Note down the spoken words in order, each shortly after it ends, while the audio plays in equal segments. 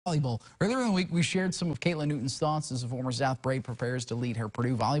Volleyball. Earlier in the week, we shared some of Caitlin Newton's thoughts as a former South Brave prepares to lead her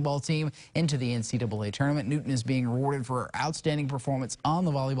Purdue volleyball team into the NCAA tournament. Newton is being rewarded for her outstanding performance on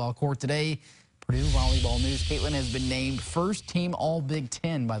the volleyball court today. Purdue volleyball news: Caitlin has been named first team All-Big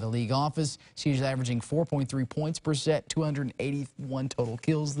Ten by the league office. She's averaging 4.3 points per set, 281 total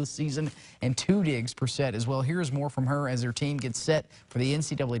kills this season, and 2 digs per set as well. Here's more from her as her team gets set for the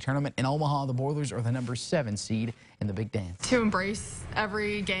NCAA tournament in Omaha. The Boilers are the number 7 seed in the Big Dance. To embrace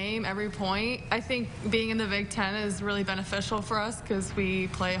every game, every point. I think being in the Big Ten is really beneficial for us because we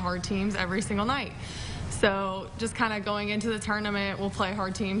play hard teams every single night. So just kind of going into the tournament, we'll play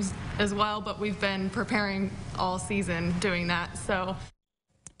hard teams as well, but we've been preparing all season doing that. So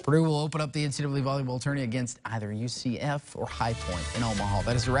Purdue will open up the NCAA volleyball tourney against either UCF or High Point in Omaha.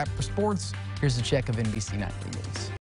 That is a wrap for sports. Here's a check of NBC Nightly News.